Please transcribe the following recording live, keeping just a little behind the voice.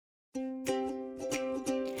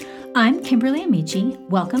I'm Kimberly Amici.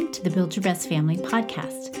 Welcome to the Build Your Best Family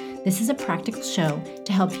podcast. This is a practical show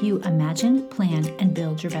to help you imagine, plan, and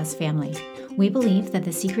build your best family. We believe that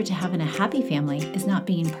the secret to having a happy family is not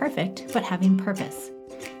being perfect, but having purpose.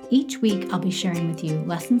 Each week, I'll be sharing with you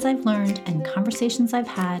lessons I've learned and conversations I've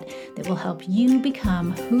had that will help you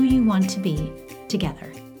become who you want to be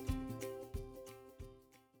together.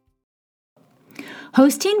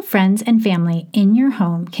 Hosting friends and family in your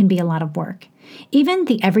home can be a lot of work. Even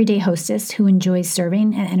the everyday hostess who enjoys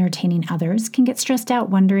serving and entertaining others can get stressed out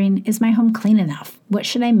wondering, is my home clean enough? What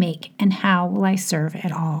should I make? And how will I serve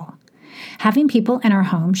it all? Having people in our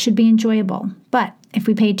home should be enjoyable, but if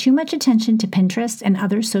we pay too much attention to Pinterest and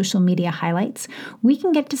other social media highlights, we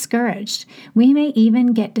can get discouraged. We may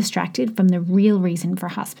even get distracted from the real reason for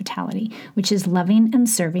hospitality, which is loving and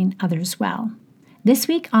serving others well. This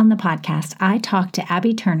week on the podcast, I talked to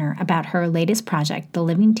Abby Turner about her latest project, The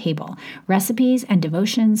Living Table, recipes and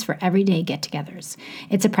devotions for everyday get-togethers.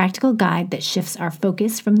 It's a practical guide that shifts our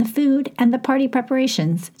focus from the food and the party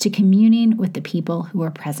preparations to communing with the people who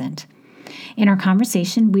are present. In our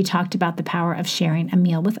conversation, we talked about the power of sharing a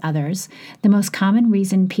meal with others, the most common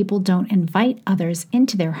reason people don't invite others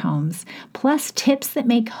into their homes, plus tips that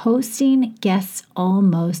make hosting guests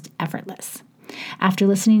almost effortless. After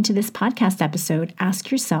listening to this podcast episode, ask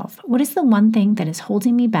yourself, what is the one thing that is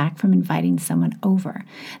holding me back from inviting someone over?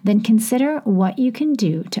 Then consider what you can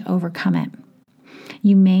do to overcome it.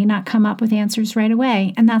 You may not come up with answers right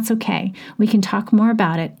away, and that's okay. We can talk more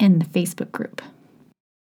about it in the Facebook group.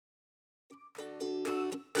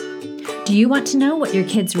 Do you want to know what your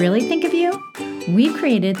kids really think of you? We've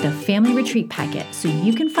created the Family Retreat Packet so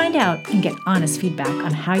you can find out and get honest feedback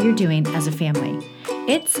on how you're doing as a family.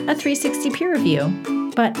 It's a 360 peer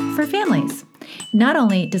review, but for families. Not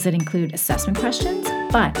only does it include assessment questions,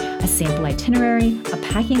 but a sample itinerary, a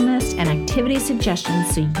packing list, and activity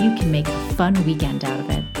suggestions so you can make a fun weekend out of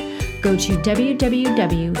it. Go to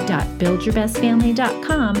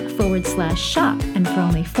www.buildyourbestfamily.com/shop, and for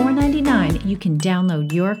only $4.99, you can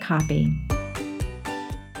download your copy.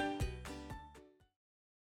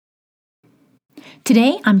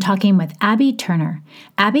 Today, I'm talking with Abby Turner.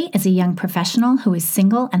 Abby is a young professional who is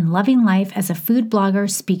single and loving life as a food blogger,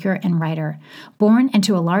 speaker, and writer. Born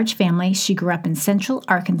into a large family, she grew up in Central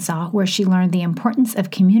Arkansas, where she learned the importance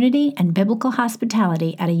of community and biblical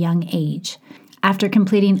hospitality at a young age. After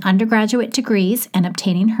completing undergraduate degrees and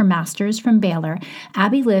obtaining her master's from Baylor,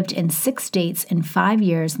 Abby lived in 6 states in 5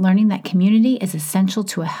 years, learning that community is essential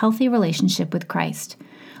to a healthy relationship with Christ.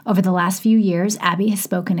 Over the last few years, Abby has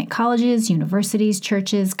spoken at colleges, universities,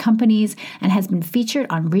 churches, companies, and has been featured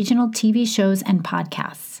on regional TV shows and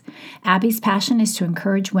podcasts. Abby's passion is to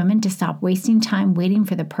encourage women to stop wasting time waiting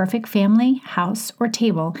for the perfect family, house, or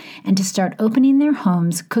table, and to start opening their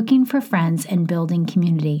homes, cooking for friends, and building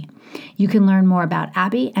community. You can learn more about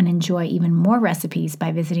Abby and enjoy even more recipes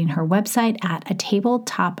by visiting her website at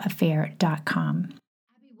atabletopaffair.com.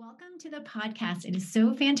 Abby, welcome to the podcast. It is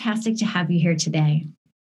so fantastic to have you here today.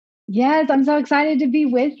 Yes, I'm so excited to be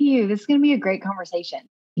with you. This is going to be a great conversation.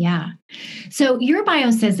 Yeah. So your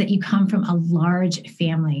bio says that you come from a large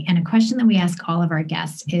family. And a question that we ask all of our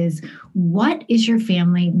guests is, what is your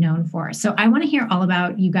family known for? So I want to hear all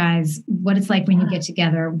about you guys, what it's like when you get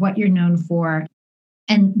together, what you're known for,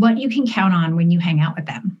 and what you can count on when you hang out with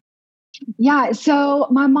them. Yeah. So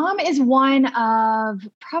my mom is one of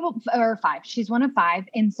five. She's one of five.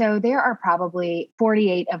 And so there are probably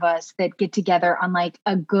 48 of us that get together on like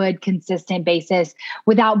a good, consistent basis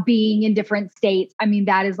without being in different states. I mean,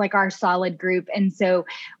 that is like our solid group. And so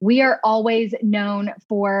we are always known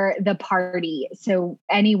for the party. So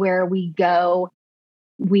anywhere we go,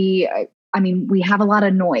 we have a lot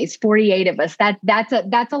of noise, 48 of us. That's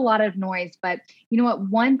a lot of noise. But you know what?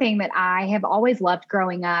 One thing that I have always loved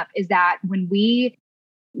growing up is that when we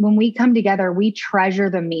come together, we treasure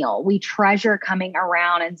the meal. We treasure coming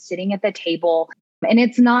around and sitting at the table. And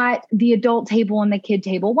it's not the adult table and the kid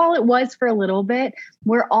table. While it was for a little bit,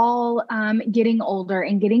 we're all getting older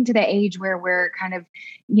and getting to the age where we're kind of,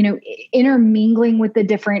 intermingling with the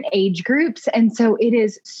different age groups. And so it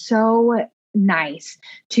is so nice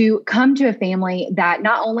to come to a family that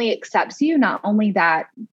not only accepts you, not only that,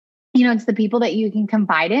 it's the people that you can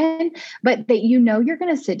confide in, but that you're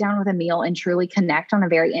going to sit down with a meal and truly connect on a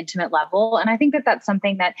very intimate level. And I think that that's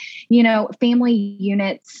something that, family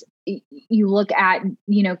units, you look at,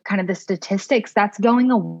 kind of the statistics, that's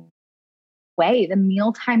going away. The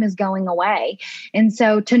mealtime is going away. And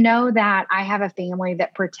so to know that I have a family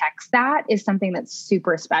that protects that is something that's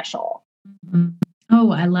super special. Mm-hmm.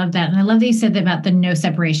 Oh, I love that. And I love that you said about the no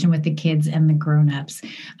separation with the kids and the grown-ups.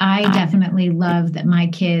 I definitely love that my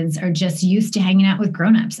kids are just used to hanging out with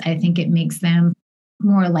grown-ups. I think it makes them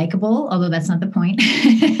more likable, although that's not the point.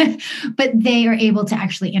 But they are able to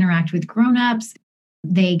actually interact with grown-ups.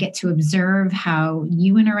 They get to observe how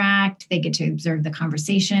you interact. They get to observe the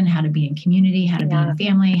conversation, how to be in community, how to be in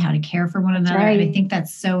family, how to care for one another. Right. And I think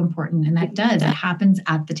that's so important. And that does, it happens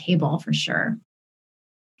at the table for sure.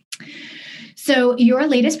 So your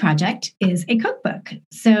latest project is a cookbook.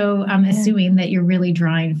 So I'm assuming that you're really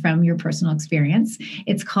drawing from your personal experience.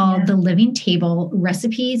 It's called The Living Table: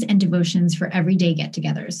 Recipes and Devotions for Everyday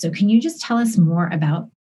Get-togethers. So can you just tell us more about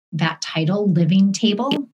that title, Living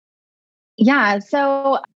Table? Yeah.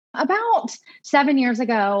 So about 7 years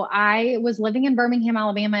ago, I was living in Birmingham,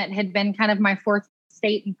 Alabama. It had been kind of my fourth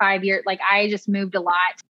state in 5 years. Like I just moved a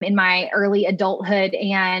lot in my early adulthood,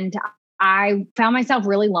 and I found myself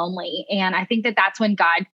really lonely. And I think that that's when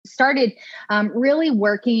God started really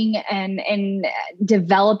working and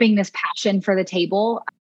developing this passion for the table.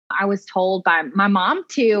 I was told by my mom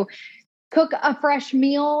to cook a fresh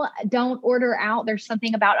meal. Don't order out. There's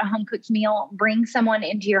something about a home cooked meal. Bring someone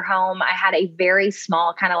into your home. I had a very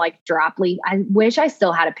small kind of like drop leaf. I wish I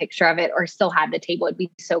still had a picture of it or still had the table. It'd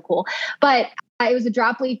be so cool. But it was a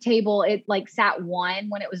drop leaf table. It like sat 1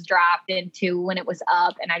 when it was dropped and 2 when it was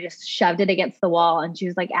up. And I just shoved it against the wall. And she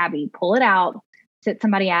was like, Abby, pull it out, sit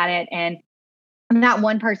somebody at it. And that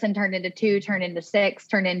one person turned into 2, turned into 6,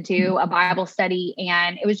 turned into a Bible study.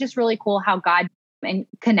 And it was just really cool how God and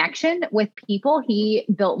connection with people. He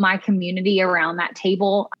built my community around that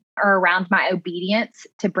table or around my obedience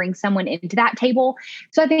to bring someone into that table.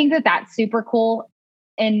 So I think that that's super cool.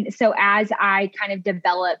 And so as I kind of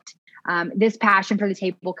developed this passion for the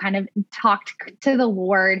table, kind of talked to the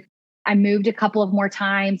Lord, I moved a couple of more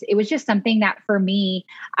times. It was just something that for me,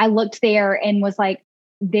 I looked there and was like,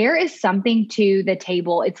 there is something to the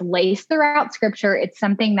table. It's laced throughout scripture. It's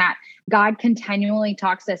something that God continually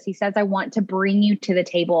talks to us. He says, I want to bring you to the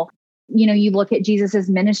table. You know, you look at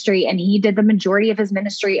Jesus's ministry, and he did the majority of his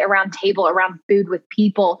ministry around table, around food with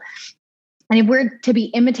people. And if we're to be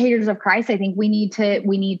imitators of Christ, I think we need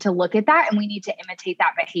to look at that, and we need to imitate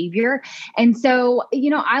that behavior. And so, you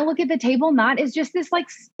know, I look at the table not as just this like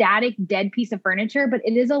static, dead piece of furniture, but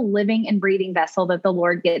it is a living and breathing vessel that the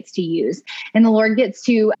Lord gets to use. And the Lord gets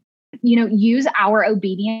to, you know, use our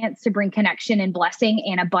obedience to bring connection and blessing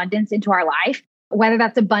and abundance into our life, whether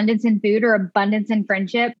that's abundance in food or abundance in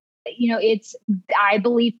friendship. You know, I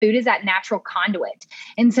believe food is that natural conduit.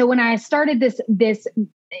 And so when I started this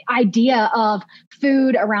idea of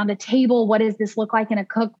food around a table, what does this look like in a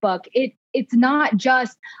cookbook? It's not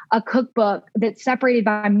just a cookbook that's separated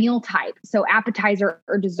by meal type, so appetizer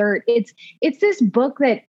or dessert. It's this book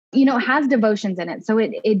that, you know, has devotions in it. So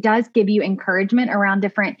it does give you encouragement around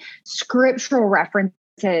different scriptural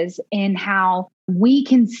references in how we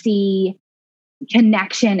can see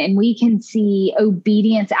connection and we can see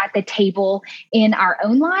obedience at the table in our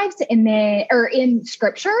own lives or in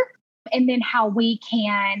scripture. And then how we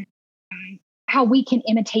can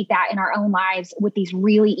imitate that in our own lives with these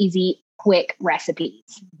really easy, quick recipes.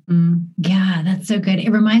 Yeah, that's so good. It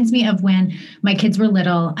reminds me of when my kids were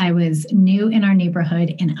little. I was new in our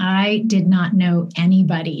neighborhood and I did not know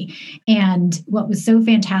anybody. And what was so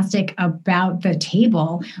fantastic about the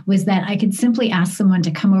table was that I could simply ask someone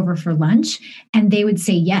to come over for lunch and they would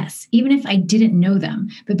say yes, even if I didn't know them.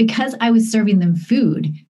 But because I was serving them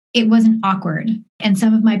food, it wasn't awkward. And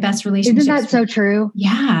some of my best relationships. Isn't that so true?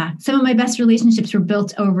 Yeah. Some of my best relationships were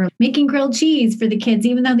built over making grilled cheese for the kids,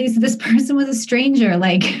 even though this person was a stranger.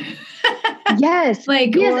 Like, yes.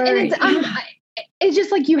 Like, yes. And it's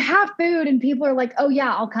just like you have food and people are like, oh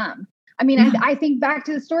yeah, I'll come. I mean, I think back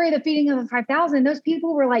to the story of the feeding of the 5,000, those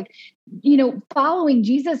people were like, you know, following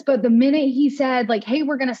Jesus. But the minute he said like, hey,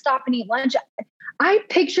 we're going to stop and eat lunch, I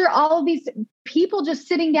picture all of these people just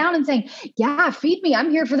sitting down and saying, yeah, feed me.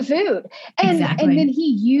 I'm here for the food. And then he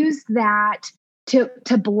used that to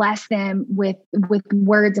bless them with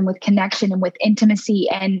words and with connection and with intimacy.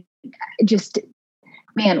 And just,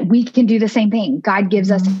 man, we can do the same thing. God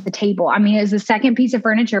gives us the table. I mean, it's the second piece of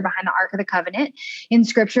furniture behind the Ark of the Covenant in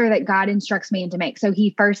scripture that God instructs man to make. So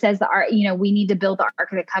he first says we need to build the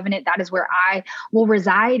Ark of the Covenant. That is where I will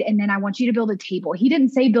reside. And then I want you to build a table. He didn't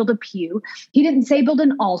say build a pew. He didn't say build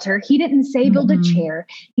an altar. He didn't say build a chair.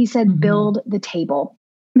 He said, build the table.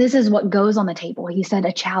 This is what goes on the table. He said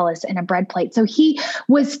a chalice and a bread plate. So he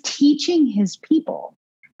was teaching his people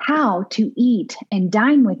how to eat and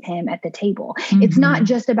dine with him at the table. Mm-hmm. It's not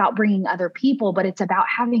just about bringing other people, but it's about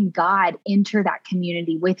having God enter that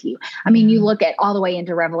community with you. I mean, you look at all the way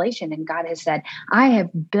into Revelation, and God has said, I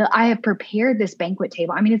have prepared this banquet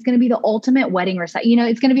table. I mean, it's going to be the ultimate wedding reception.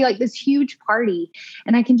 It's going to be like this huge party.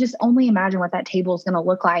 And I can just only imagine what that table is going to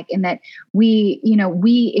look like. And that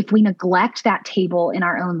if we neglect that table in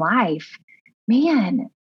our own life, man,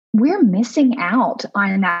 we're missing out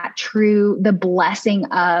on the blessing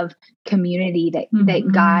of community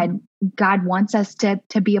that God wants us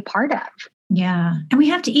to be a part of. Yeah. And we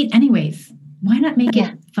have to eat anyways. Why not make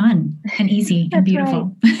it fun and easy and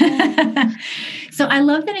beautiful? Right. So I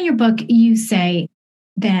love that in your book, you say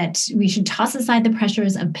that we should toss aside the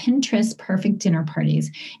pressures of Pinterest perfect dinner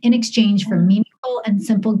parties in exchange for meaningful and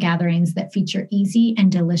simple gatherings that feature easy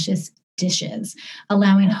and delicious dishes,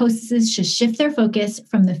 allowing hostesses to shift their focus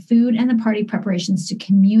from the food and the party preparations to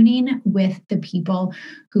communing with the people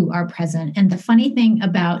who are present. And the funny thing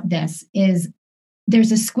about this is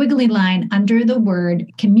there's a squiggly line under the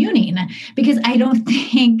word communing, because I don't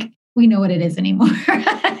think we know what it is anymore.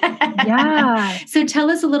 Yeah. So tell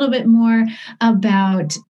us a little bit more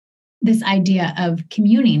about this idea of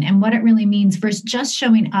communing and what it really means versus just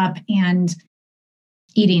showing up and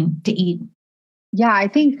eating to eat. Yeah, I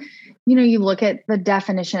think, you look at the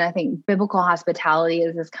definition. I think biblical hospitality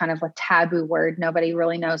is this kind of a taboo word. Nobody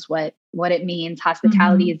really knows what it means.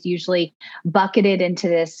 Hospitality is usually bucketed into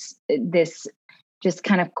this just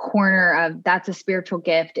kind of corner of, that's a spiritual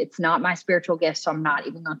gift. It's not my spiritual gift, so I'm not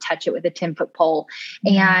even going to touch it with a 10-foot pole.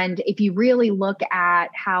 And if you really look at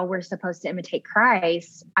how we're supposed to imitate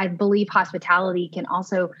Christ, I believe hospitality can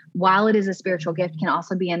also, while it is a spiritual gift, can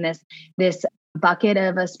also be in this bucket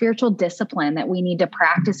of a spiritual discipline that we need to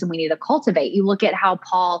practice and we need to cultivate. You look at how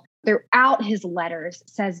Paul, throughout his letters,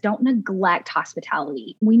 says, don't neglect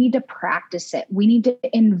hospitality. We need to practice it. We need to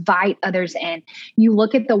invite others in. You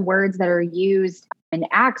look at the words that are used in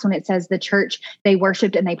Acts when it says the church, they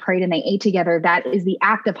worshiped and they prayed and they ate together. That is the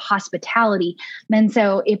act of hospitality. And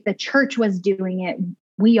so if the church was doing it,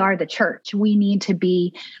 we are the church. We need to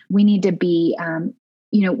be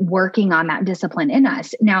working on that discipline in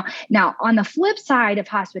us. Now on the flip side of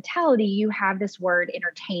hospitality, you have this word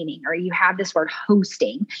entertaining, or you have this word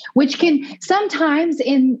hosting, which can sometimes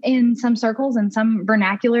in some circles and some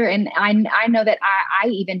vernacular, and I know that I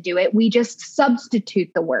even do it, we just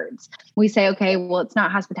substitute the words. We say, okay, well, it's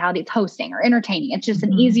not hospitality, it's hosting or entertaining. It's just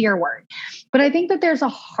an easier word. But I think that there's a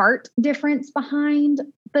heart difference behind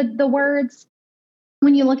the words.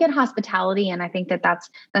 When you look at hospitality, and I think that's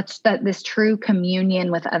this true communion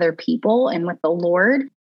with other people and with the Lord,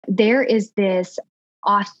 there is this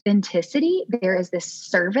authenticity, there is this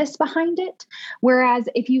service behind it. Whereas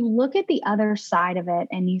if you look at the other side of it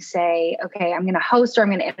and you say, okay, I'm going to host or I'm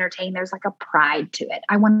going to entertain, there's like a pride to it.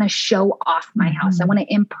 I want to show off my house. I want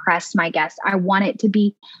to impress my guests. I want it to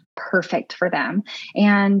be perfect for them.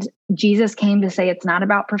 And Jesus came to say, it's not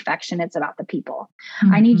about perfection. It's about the people.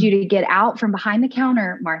 I need you to get out from behind the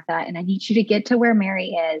counter, Martha, and I need you to get to where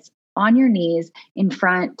Mary is, on your knees in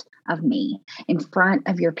front of me, in front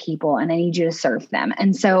of your people, and I need you to serve them.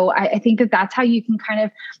 And so I think that that's how you can kind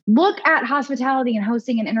of look at hospitality and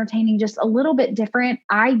hosting and entertaining just a little bit different.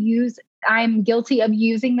 I'm guilty of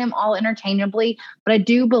using them all interchangeably, but I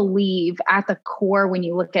do believe at the core, when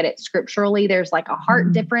you look at it scripturally, there's like a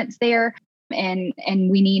heart difference there. And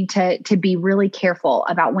we need to be really careful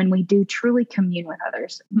about when we do truly commune with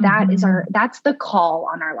others. That's the call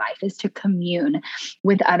on our life, is to commune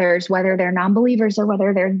with others, whether they're non-believers or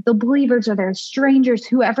whether they're the believers or they're strangers,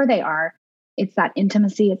 whoever they are. It's that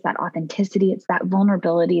intimacy, it's that authenticity, it's that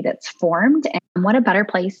vulnerability that's formed. And what a better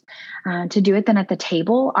place to do it than at the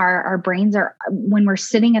table. Our brains are, when we're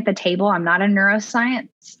sitting at the table, I'm not a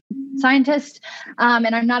scientist,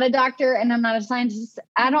 and I'm not a doctor, and I'm not a scientist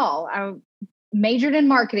at all. I majored in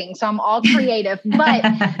marketing, so I'm all creative,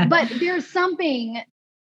 but there's something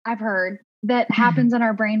I've heard that happens in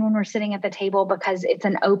our brain when we're sitting at the table, because it's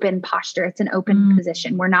an open posture. It's an open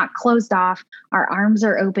position. We're not closed off. Our arms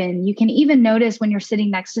are open. You can even notice when you're sitting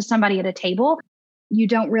next to somebody at a table, you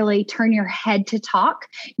don't really turn your head to talk.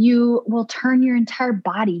 You will turn your entire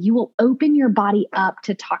body. You will open your body up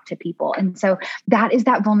to talk to people. And so that is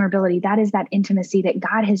that vulnerability. That is that intimacy that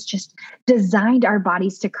God has just designed our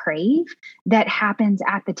bodies to crave, that happens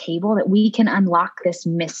at the table, that we can unlock this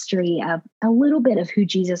mystery of a little bit of who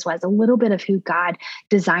Jesus was, a little bit of who God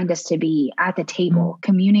designed us to be at the table,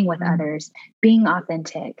 communing with others, being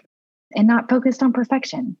authentic, and not focused on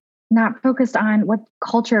perfection. Not focused on what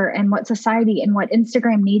culture and what society and what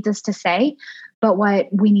Instagram needs us to say, but what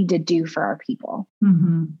we need to do for our people.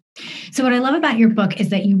 So what I love about your book is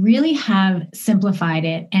that you really have simplified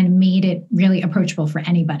it and made it really approachable for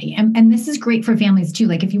anybody. And this is great for families too.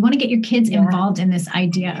 Like if you want to get your kids involved in this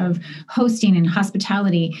idea of hosting and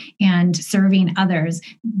hospitality and serving others,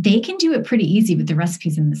 they can do it pretty easy with the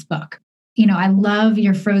recipes in this book. You know, I love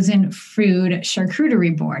your frozen food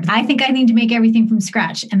charcuterie board. I think I need to make everything from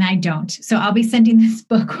scratch and I don't. So I'll be sending this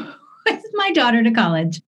book with my daughter to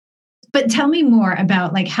college. But tell me more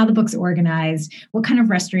about like how the book's organized, what kind of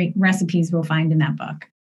recipes we'll find in that book.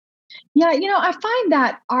 Yeah, I find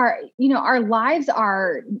that our lives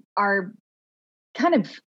are kind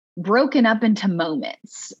of broken up into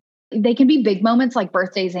moments. They can be big moments like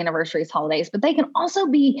birthdays, anniversaries, holidays, but they can also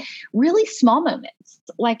be really small moments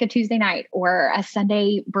like a Tuesday night or a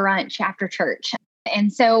Sunday brunch after church.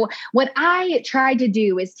 And so what I try to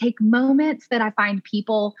do is take moments that I find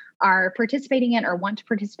people are participating in or want to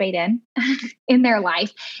participate in their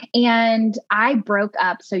life. And I broke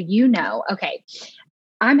up. So, okay,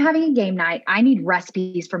 I'm having a game night. I need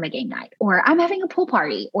recipes from a game night, or I'm having a pool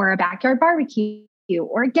party or a backyard barbecue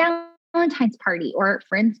or a Valentine's party or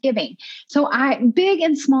Friendsgiving. So big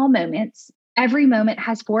and small moments, every moment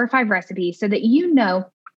has 4 or 5 recipes so that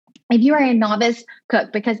if you are a novice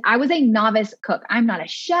cook, because I was a novice cook, I'm not a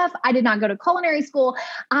chef. I did not go to culinary school.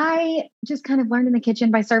 I just kind of learned in the kitchen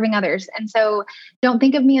by serving others. And so don't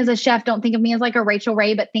think of me as a chef. Don't think of me as like a Rachel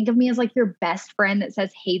Ray, but think of me as like your best friend that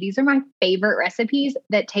says, hey, these are my favorite recipes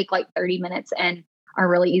that take like 30 minutes and are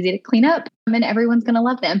really easy to clean up and everyone's going to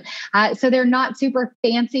love them. So they're not super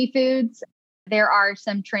fancy foods. There are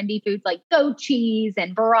some trendy foods like goat cheese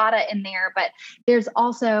and burrata in there, but there's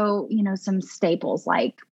also, some staples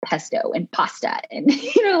like pesto and pasta and,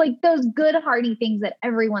 like those good hearty things that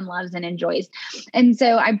everyone loves and enjoys. And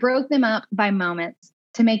so I broke them up by moments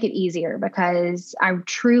to make it easier because I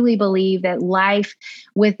truly believe that life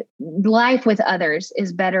with others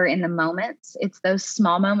is better in the moments. It's those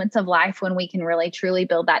small moments of life when we can really truly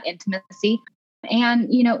build that intimacy. And,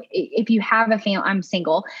 if you have a family, I'm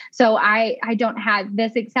single, so I don't have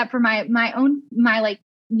this except for my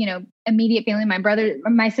immediate family, my brother,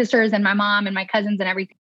 my sisters and my mom and my cousins and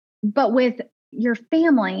everything. But with your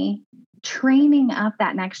family, training up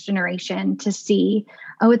that next generation to see,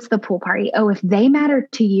 oh, it's the pool party. Oh, if they matter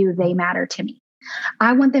to you, they matter to me.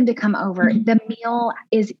 I want them to come over. Mm-hmm. The meal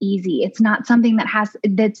is easy. It's not something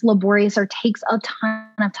that's laborious or takes a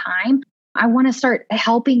ton of time. I want to start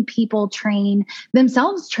helping people train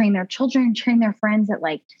themselves, train their children, train their friends that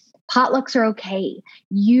like potlucks are okay.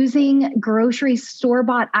 Using grocery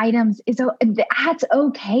store-bought items that's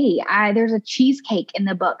okay. There's a cheesecake in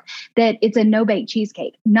the book that it's a no-bake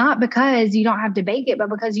cheesecake, not because you don't have to bake it, but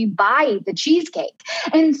because you buy the cheesecake.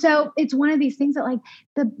 And so it's one of these things that like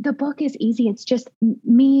the book is easy. It's just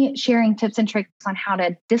me sharing tips and tricks on how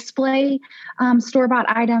to display store-bought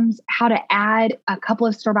items, how to add a couple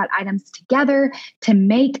of store-bought items together to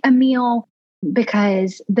make a meal,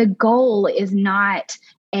 because the goal is not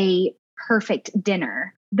a perfect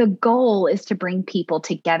dinner. The goal is to bring people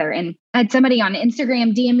together. And I had somebody on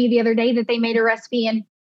Instagram DM me the other day that they made a recipe and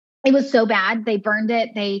it was so bad. They burned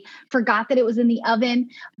it. They forgot that it was in the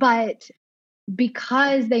oven, but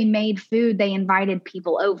because they made food, they invited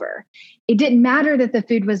people over. It didn't matter that the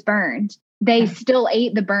food was burned. They still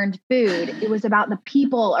ate the burned food. It was about the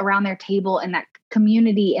people around their table and that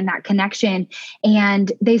community and that connection.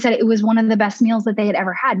 And they said it was one of the best meals that they had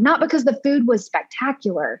ever had, not because the food was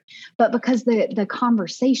spectacular, but because the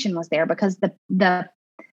conversation was there, because the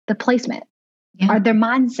placement or their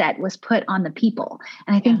mindset was put on the people.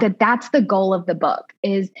 And I think that that's the goal of the book,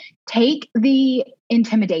 is take the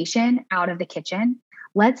intimidation out of the kitchen.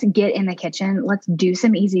 Let's get in the kitchen. Let's do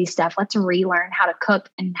some easy stuff. Let's relearn how to cook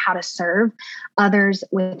and how to serve others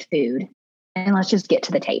with food. And let's just get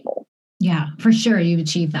to the table. Yeah, for sure. You've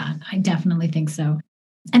achieved that. I definitely think so.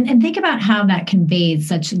 And think about how that conveys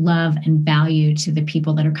such love and value to the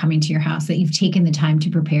people that are coming to your house, that you've taken the time to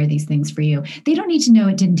prepare these things for you. They don't need to know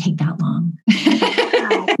it didn't take that long.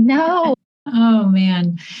 No. Oh,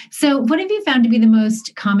 man. So what have you found to be the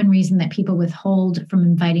most common reason that people withhold from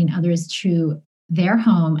inviting others to their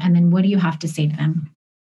home? And then what do you have to say to them?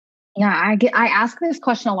 Yeah, I ask this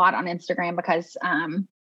question a lot on Instagram because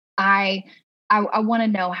I want to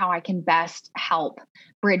know how I can best help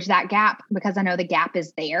bridge that gap, because I know the gap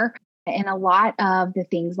is there. And a lot of the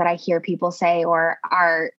things that I hear people say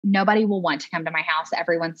are nobody will want to come to my house.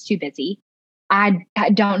 Everyone's too busy. I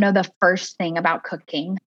don't know the first thing about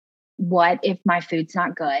cooking. What if my food's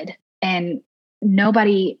not good? And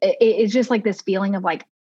it's just like this feeling of like,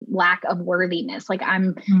 lack of worthiness. Like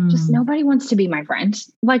I'm just, nobody wants to be my friend.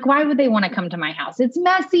 Like, why would they want to come to my house? It's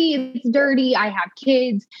messy. It's dirty. I have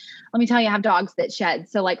kids. Let me tell you, I have dogs that shed.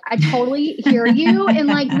 So like, I totally hear you in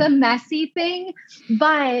like the messy thing,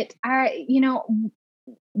 but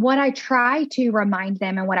what I try to remind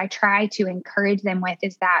them and what I try to encourage them with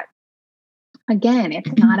is that, again,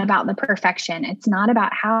 it's not about the perfection. It's not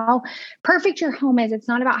about how perfect your home is. It's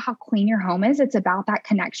not about how clean your home is. It's about that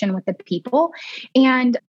connection with the people.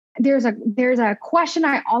 And there's a question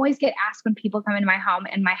I always get asked when people come into my home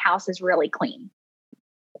and my house is really clean.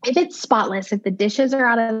 If it's spotless, if the dishes are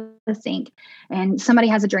out of the sink and somebody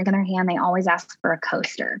has a drink in their hand, they always ask for a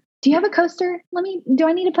coaster. Do you have a coaster? Do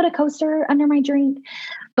I need to put a coaster under my drink?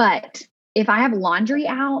 But if I have laundry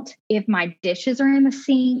out, if my dishes are in the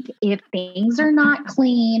sink, if things are not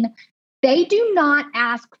clean, they do not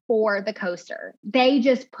ask for the coaster. They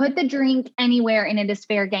just put the drink anywhere and it is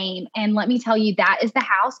fair game. And let me tell you, that is the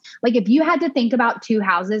house. Like if you had to think about two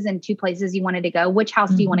houses and two places you wanted to go, which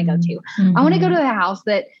house do you want to go to? I want to go to the house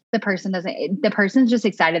that the person's just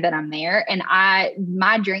excited that I'm there and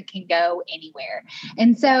my drink can go anywhere.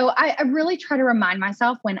 And so I really try to remind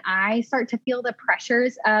myself when I start to feel the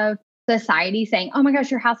pressures of society saying, oh my gosh,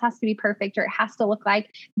 your house has to be perfect or it has to look like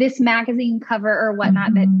this magazine cover or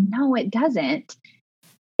whatnot, that no, it doesn't.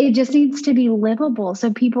 It just needs to be livable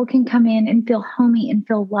so people can come in and feel homey and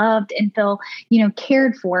feel loved and feel,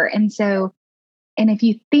 cared for. And if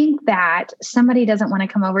you think that somebody doesn't want to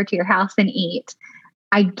come over to your house and eat,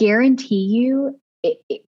 I guarantee you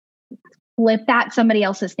flip that, somebody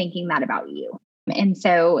else is thinking that about you. And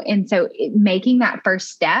so making that first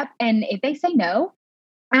step. And if they say no,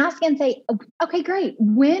 ask and say, okay, great.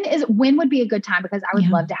 When would be a good time? Because I would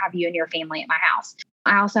love to have you and your family at my house.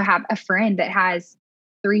 I also have a friend that has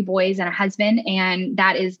 3 boys and a husband, and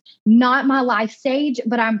that is not my life stage,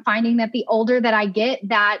 but I'm finding that the older that I get,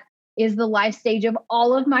 that is the life stage of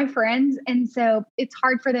all of my friends. And so it's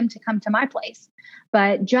hard for them to come to my place.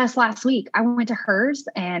 But just last week, I went to hers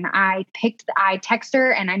and I texted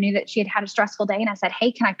her and I knew that she had had a stressful day. And I said,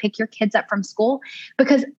 hey, can I pick your kids up from school?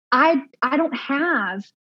 Because I don't have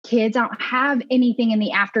kids. I don't have anything in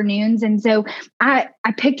the afternoons. And so I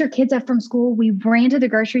picked her kids up from school. We ran to the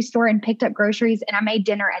grocery store and picked up groceries and I made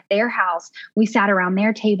dinner at their house. We sat around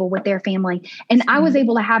their table with their family and I was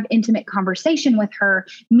able to have intimate conversation with her,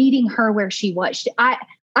 meeting her where she was.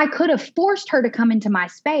 I could have forced her to come into my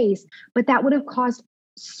space, but that would have caused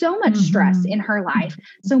so much stress in her life.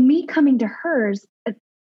 So me coming to hers,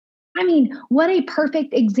 I mean, what a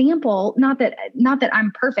perfect example, not that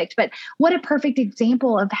I'm perfect, but what a perfect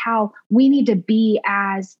example of how we need to be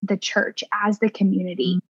as the church, as the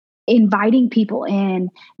community, inviting people in,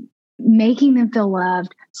 making them feel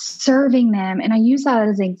loved, serving them. And I use that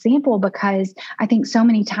as an example because I think so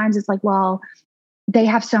many times it's like, well, they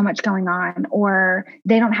have so much going on, or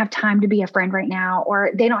they don't have time to be a friend right now,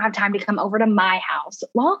 or they don't have time to come over to my house.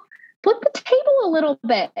 Well, flip the table a little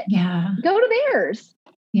bit. Yeah. Go to theirs.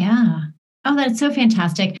 Yeah. Oh, that's so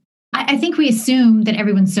fantastic. I think we assume that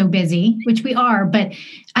everyone's so busy, which we are, but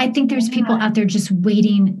I think there's people out there just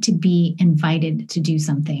waiting to be invited to do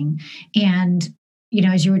something. And,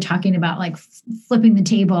 as you were talking about like flipping the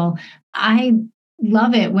table, I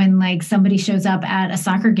love it when like somebody shows up at a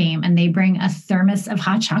soccer game and they bring a thermos of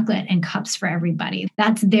hot chocolate and cups for everybody.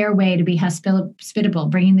 That's their way to be hospitable,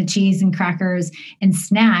 bringing the cheese and crackers and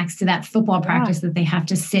snacks to that football practice that they have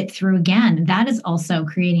to sit through again. That is also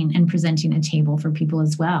creating and presenting a table for people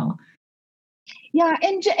as well. Yeah.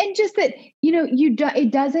 And just that,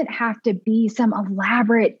 it doesn't have to be some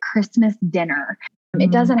elaborate Christmas dinner. It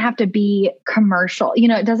doesn't have to be commercial.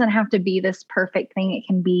 It doesn't have to be this perfect thing. It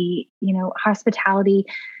can be, hospitality.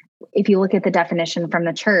 If you look at the definition from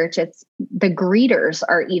the church, it's the greeters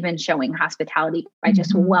are even showing hospitality by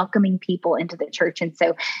just welcoming people into the church. And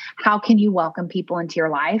so how can you welcome people into your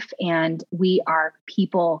life? And we are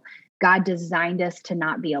people. God designed us to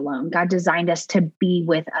not be alone. God designed us to be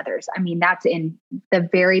with others. I mean, that's in the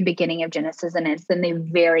very beginning of Genesis, and it's in the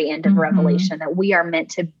very end of Revelation, that we are meant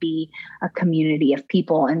to be a community of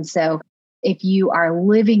people. And so if you are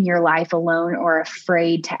living your life alone or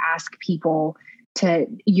afraid to ask people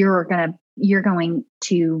you're going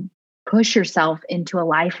to push yourself into a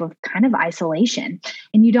life of kind of isolation,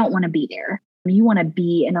 and you don't want to be there. You want to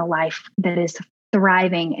be in a life that is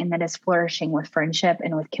thriving and that is flourishing with friendship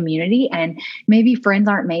and with community. And maybe friends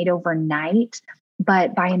aren't made overnight,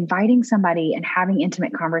 but by inviting somebody and having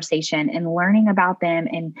intimate conversation and learning about them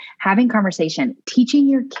and having conversation, teaching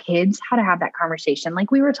your kids how to have that conversation.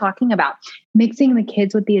 Like we were talking about, mixing the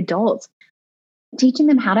kids with the adults, teaching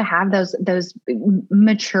them how to have those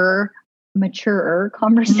mature maturer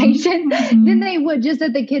conversation Mm-hmm. than they would just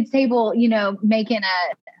at the kids' table, making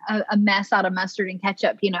a mess out of mustard and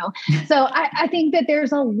ketchup, So I think that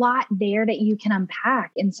there's a lot there that you can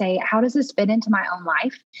unpack and say, how does this fit into my own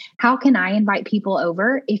life? How can I invite people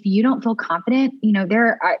over? If you don't feel confident,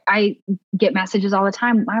 I get messages all the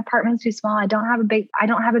time. My apartment's too small. I don't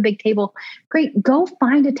have a big table. Great. Go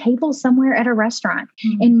find a table somewhere at a restaurant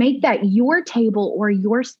and make that your table or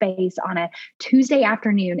your space on a Tuesday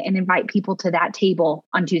afternoon and invite people to that table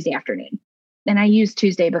on Tuesday afternoon. And I use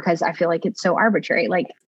Tuesday because I feel like it's so arbitrary. Like,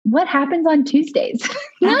 what happens on Tuesdays?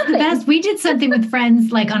 That's the best. We did something with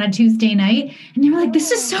friends like on a Tuesday night, and they were like,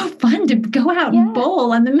 this is so fun to go out and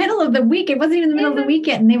bowl on the middle of the week. It wasn't even the middle of the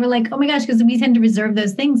weekend. And they were like, oh my gosh, because we tend to reserve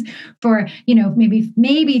those things for,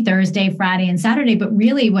 maybe Thursday, Friday, and Saturday. But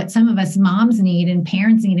really what some of us moms need and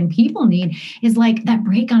parents need and people need is like that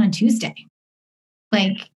break on a Tuesday.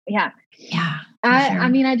 Like, yeah. I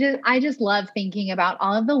mean, I just love thinking about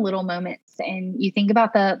all of the little moments, and you think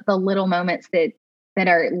about the little moments that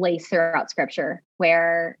are laced throughout scripture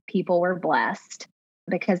where people were blessed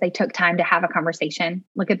because they took time to have a conversation.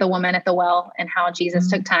 Look at the woman at the well and how Jesus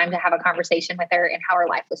took time to have a conversation with her and how her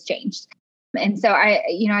life was changed. And so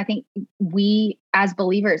I think we as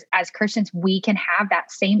believers, as Christians, we can have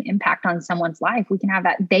that same impact on someone's life.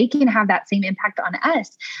 They can have that same impact on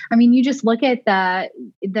us. I mean, you just look at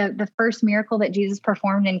the first miracle that Jesus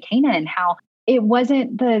performed in Cana and how it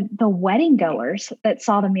wasn't the wedding goers that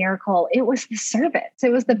saw the miracle. It was the servants.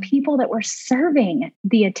 It was the people that were serving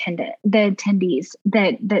the attendees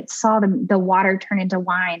that saw the water turn into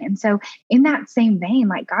wine. And so in that same vein,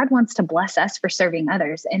 like God wants to bless us for serving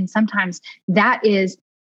others. And sometimes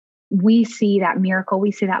we see that miracle,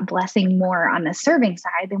 we see that blessing more on the serving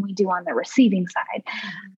side than we do on the receiving side.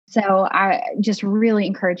 So I just really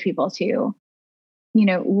encourage people to,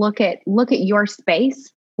 look at your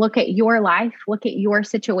space. Look at your life, look at your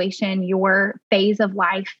situation, your phase of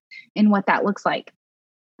life, and what that looks like.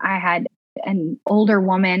 I had an older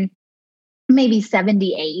woman, maybe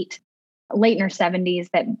 78, late in her 70s,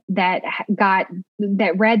 that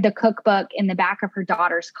read the cookbook in the back of her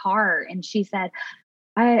daughter's car. And she said,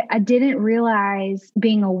 I didn't realize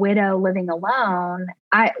being a widow living alone,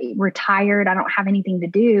 I retired, I don't have anything to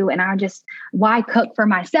do. And why cook for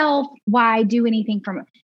myself? Why do anything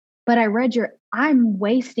but I read I'm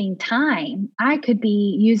wasting time. I could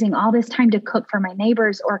be using all this time to cook for my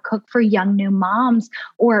neighbors or cook for young new moms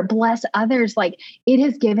or bless others. Like it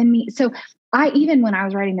has given me. So even when I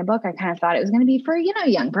was writing the book, I kind of thought it was going to be for,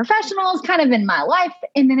 young professionals kind of in my life.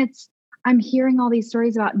 And then I'm hearing all these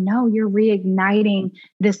stories about, no, you're reigniting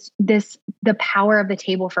the power of the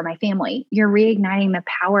table for my family. You're reigniting the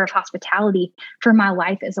power of hospitality for my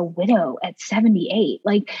life as a widow at 78.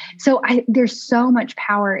 There's so much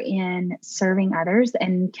power in serving others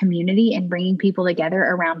and community and bringing people together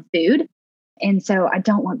around food. And so I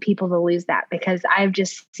don't want people to lose that because I've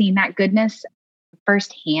just seen that goodness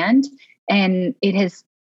firsthand, and it has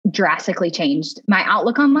drastically changed my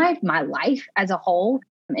outlook on life, my life as a whole,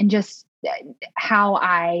 and just how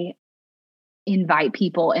I invite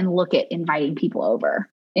people and look at inviting people over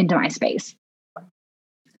into my space. All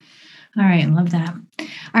right. I love that. All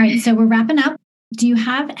right. So we're wrapping up. Do you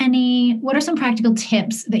have what are some practical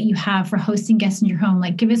tips that you have for hosting guests in your home?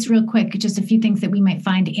 Like give us real quick, just a few things that we might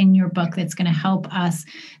find in your book that's going to help us,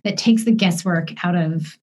 that takes the guesswork out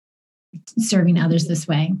of serving others this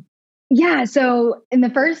way. Yeah. So in the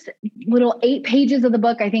first little 8 pages of the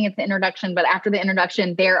book, I think it's the introduction, but after the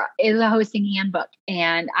introduction, there is a hosting handbook.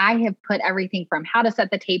 And I have put everything from how to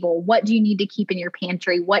set the table, what do you need to keep in your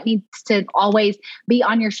pantry, what needs to always be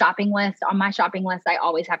on your shopping list. On my shopping list, I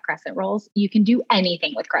always have crescent rolls. You can do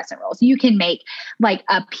anything with crescent rolls. You can make like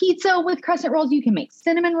a pizza with crescent rolls. You can make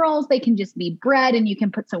cinnamon rolls. They can just be bread and you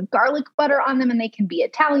can put some garlic butter on them and they can be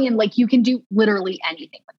Italian. Like you can do literally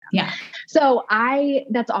anything with them. Yeah. So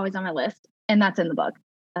that's always on my list, and that's in the book.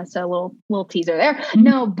 So a little teaser there. Mm-hmm.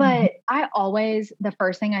 No, but the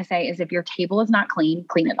first thing I say is if your table is not clean,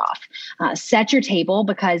 clean it off. Set your table,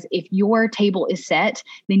 because if your table is set,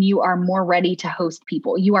 then you are more ready to host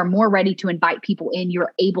people. You are more ready to invite people in.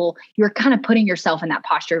 You're kind of putting yourself in that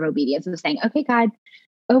posture of obedience and saying, okay, God,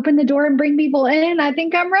 open the door and bring people in. I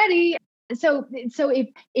think I'm ready. So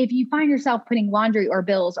if you find yourself putting laundry or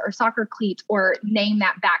bills or soccer cleats or name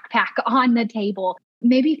that backpack on the table,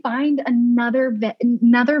 maybe find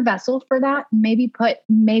another vessel for that. Maybe put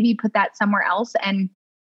that somewhere else and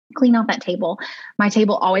clean out that table. My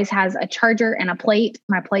table always has a charger and a plate.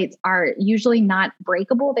 My plates are usually not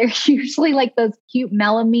breakable. They're usually like those cute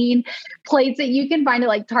melamine plates that you can find at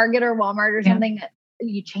like Target or Walmart or something that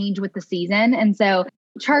you change with the season. And so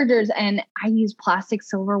chargers, and I use plastic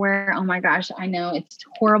silverware. Oh my gosh, I know it's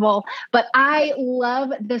horrible, but I love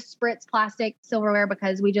the Spritz plastic silverware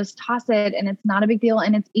because we just toss it and it's not a big deal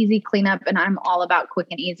and it's easy cleanup. And I'm all about quick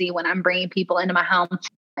and easy when I'm bringing people into my home.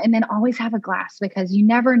 And then always have a glass because you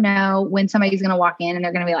never know when somebody's going to walk in and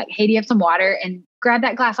they're going to be like, hey, do you have some water? And grab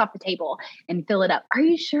that glass off the table and fill it up. Are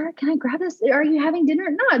you sure? Can I grab this? Are you having dinner?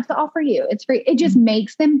 No, it's all for you. It's free. It just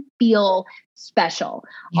makes them feel special.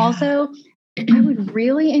 Yeah. Also, I would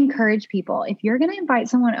really encourage people, if you're going to invite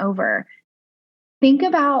someone over, think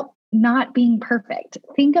about not being perfect.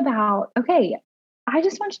 Think about, okay, I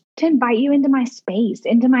just want to invite you into my space,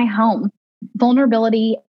 into my home.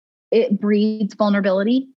 Vulnerability, it breeds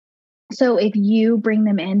vulnerability. So if you bring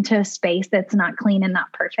them into a space that's not clean and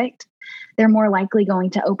not perfect, they're more likely going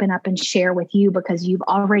to open up and share with you because you've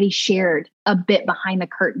already shared a bit behind the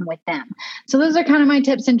curtain with them. So those are kind of my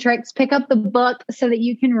tips and tricks. Pick up the book so that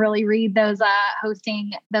you can really read those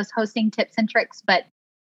hosting tips and tricks. But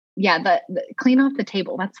yeah, the clean off the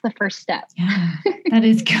table. That's the first step. Yeah, that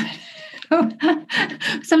is good.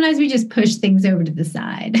 Sometimes we just push things over to the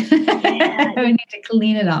side. Yeah. We need to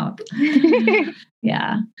clean it up.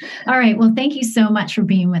 Yeah. All right. Well, thank you so much for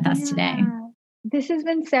being with us today. This has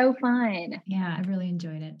been so fun. Yeah, I really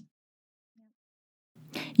enjoyed it.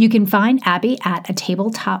 You can find Abby at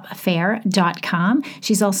atabletopfair.com.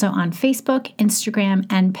 She's also on Facebook, Instagram,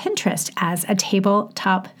 and Pinterest as A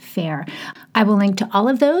Tabletop Fair. I will link to all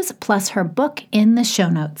of those plus her book in the show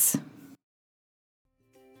notes.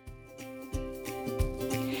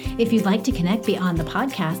 If you'd like to connect beyond the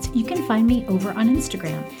podcast, you can find me over on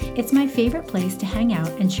Instagram. It's my favorite place to hang out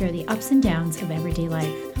and share the ups and downs of everyday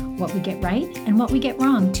life, what we get right and what we get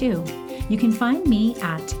wrong too. You can find me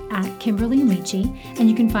at Kimberly Amici, and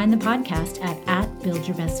you can find the podcast at Build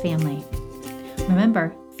Your Best Family.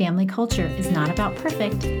 Remember, family culture is not about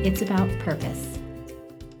perfect, it's about purpose.